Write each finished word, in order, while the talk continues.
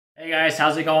Hey guys,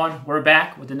 how's it going? We're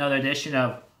back with another edition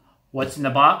of What's in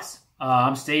the Box.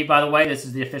 I'm Steve, by the way. This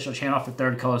is the official channel for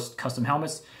Third Coast Custom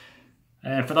Helmets.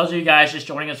 And for those of you guys just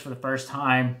joining us for the first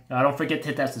time, don't forget to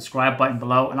hit that subscribe button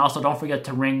below. And also don't forget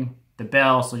to ring the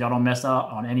bell so y'all don't miss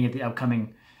out on any of the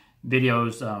upcoming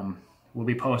videos we'll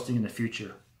be posting in the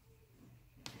future.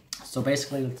 So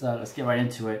basically, let's get right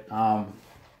into it.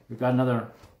 We've got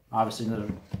obviously another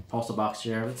postal box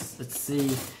here. Let's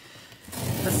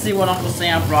see what Uncle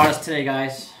Sam brought us today,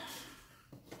 guys.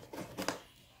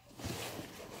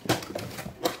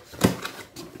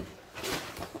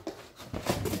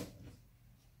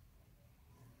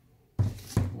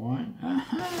 One,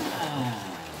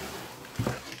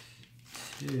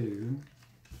 two,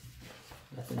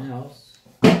 nothing else.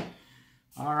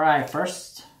 All right,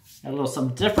 first, got a little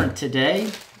something different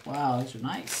today. Wow, these are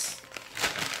nice.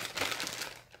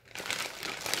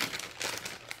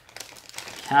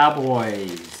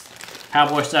 Cowboys.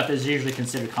 Cowboy stuff is usually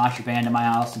considered contraband in my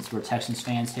house since we're Texans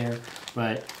fans here,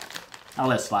 but I'll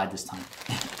let it slide this time.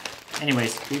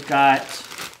 Anyways, we've got,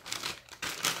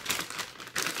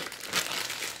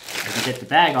 I can get the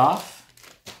bag off.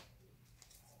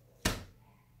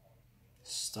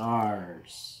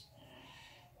 Stars.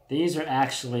 These are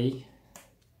actually,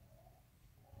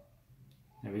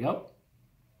 there we go,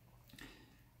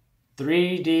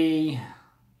 3D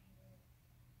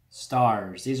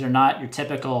stars. These are not your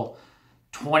typical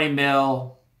 20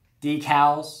 mil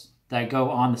decals that go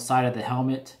on the side of the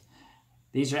helmet.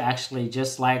 These are actually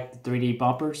just like the 3D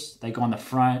bumpers. They go on the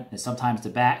front and sometimes the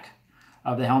back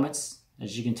of the helmets,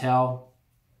 as you can tell.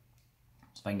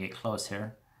 So if I can get close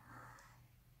here.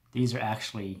 These are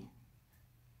actually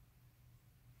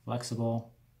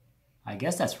flexible. I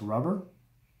guess that's rubber,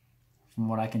 from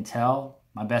what I can tell.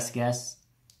 My best guess,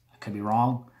 I could be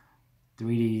wrong.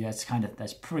 3D,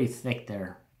 that's pretty thick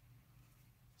there.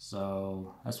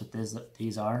 So that's what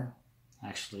these are,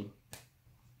 actually.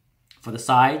 For the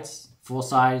sides, full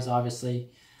size, obviously.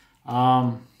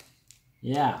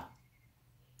 Yeah,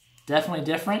 definitely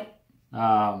different.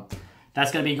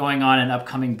 That's going to be going on an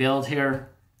upcoming build here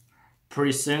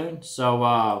pretty soon.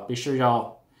 So be sure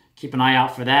y'all keep an eye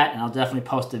out for that, and I'll definitely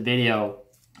post a video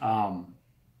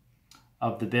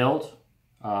of the build.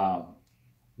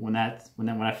 When I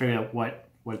figure out what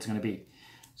it's going to be.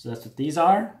 So that's what these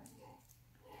are.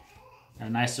 Got a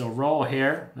nice little roll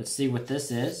here. Let's see what this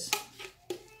is.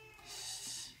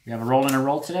 We have a roll and a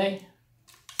roll today.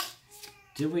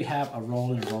 Do we have a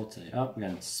roll and a roll today? Oh, we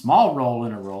got a small roll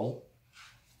and a roll.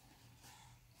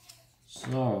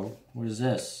 So, what is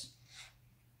this?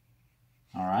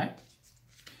 All right.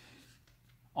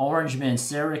 Orangeman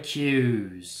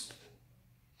Syracuse.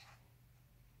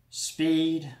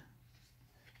 Speed.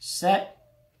 Set.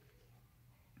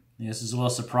 This is a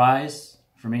little surprise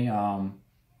for me.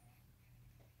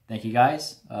 Thank you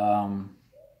guys. Wow,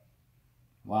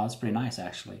 that's pretty nice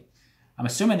actually. I'm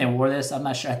assuming they wore this. I'm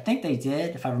not sure. I think they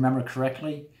did, if I remember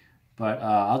correctly. But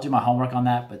I'll do my homework on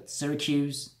that. But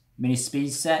Syracuse mini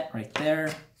speed set right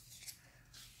there.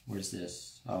 Where's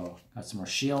this? Oh, got some more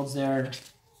shields there.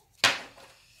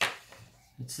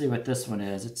 Let's see what this one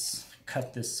is. Let's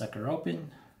cut this sucker open.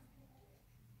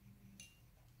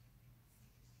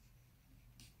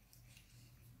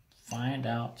 Find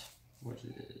out what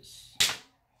it is.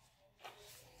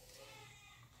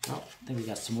 Oh, I think we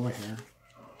got some more here.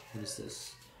 What is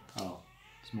this? Oh,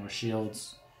 some more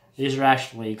shields. These are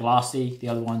actually glossy. The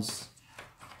other ones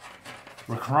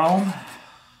were chrome.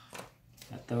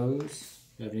 Got those.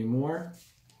 Do you have any more?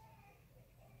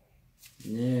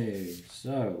 No.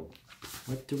 So,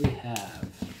 what do we have?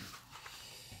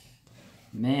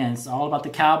 Man, it's all about the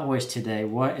Cowboys today.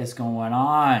 What is going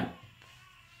on?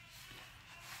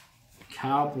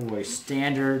 Cowboy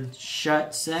standard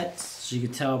shut sets, as you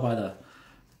can tell by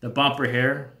the bumper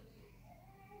here.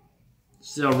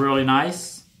 Still really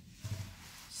nice.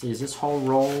 Let's see, is this whole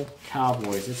roll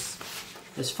Cowboys?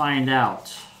 Let's find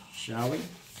out, shall we?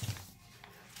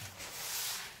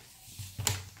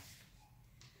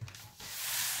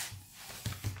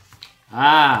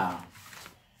 Ah,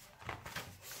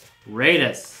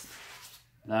 Raiders.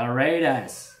 The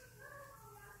Raiders.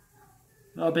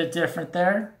 A little bit different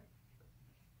there.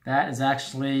 That is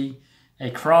actually a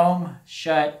chrome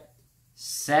shut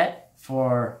set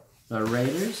for the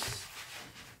Raiders.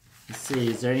 Let's see,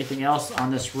 is there anything else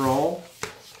on this roll?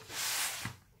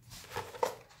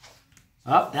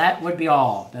 Oh, that would be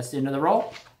all. That's the end of the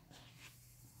roll.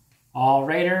 All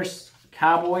Raiders,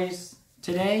 Cowboys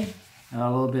today. A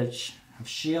little bit of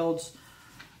shields.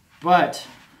 But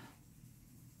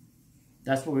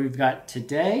that's what we've got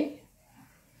today.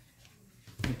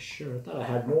 Make sure, I thought I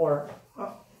had more.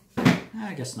 Oh,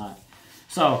 I guess not.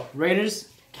 So, Raiders,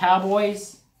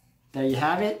 Cowboys, there you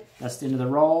have it. That's the end of the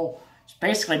roll. Which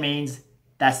basically means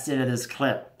that's the end of this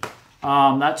clip.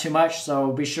 Not too much,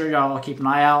 so be sure y'all keep an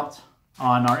eye out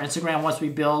on our Instagram. Once we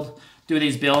do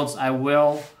these builds, I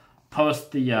will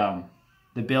post the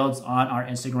builds on our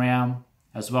Instagram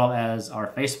as well as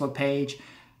our Facebook page.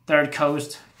 Third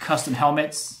Coast Custom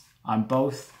Helmets on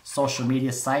both social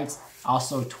media sites,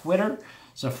 also Twitter.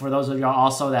 So for those of y'all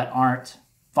also that aren't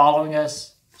following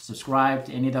us, subscribe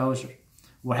to any of those,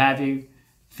 what have you,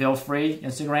 feel free.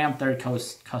 Instagram, Third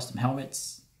Coast Custom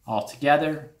Helmets, all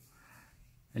together.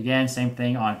 Again, same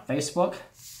thing on Facebook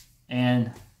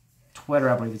and Twitter,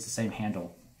 I believe it's the same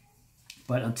handle.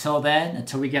 But until then,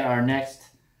 until we get our next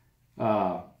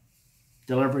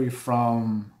delivery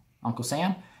from Uncle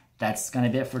Sam, that's going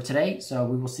to be it for today. So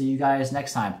we will see you guys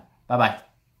next time. Bye-bye.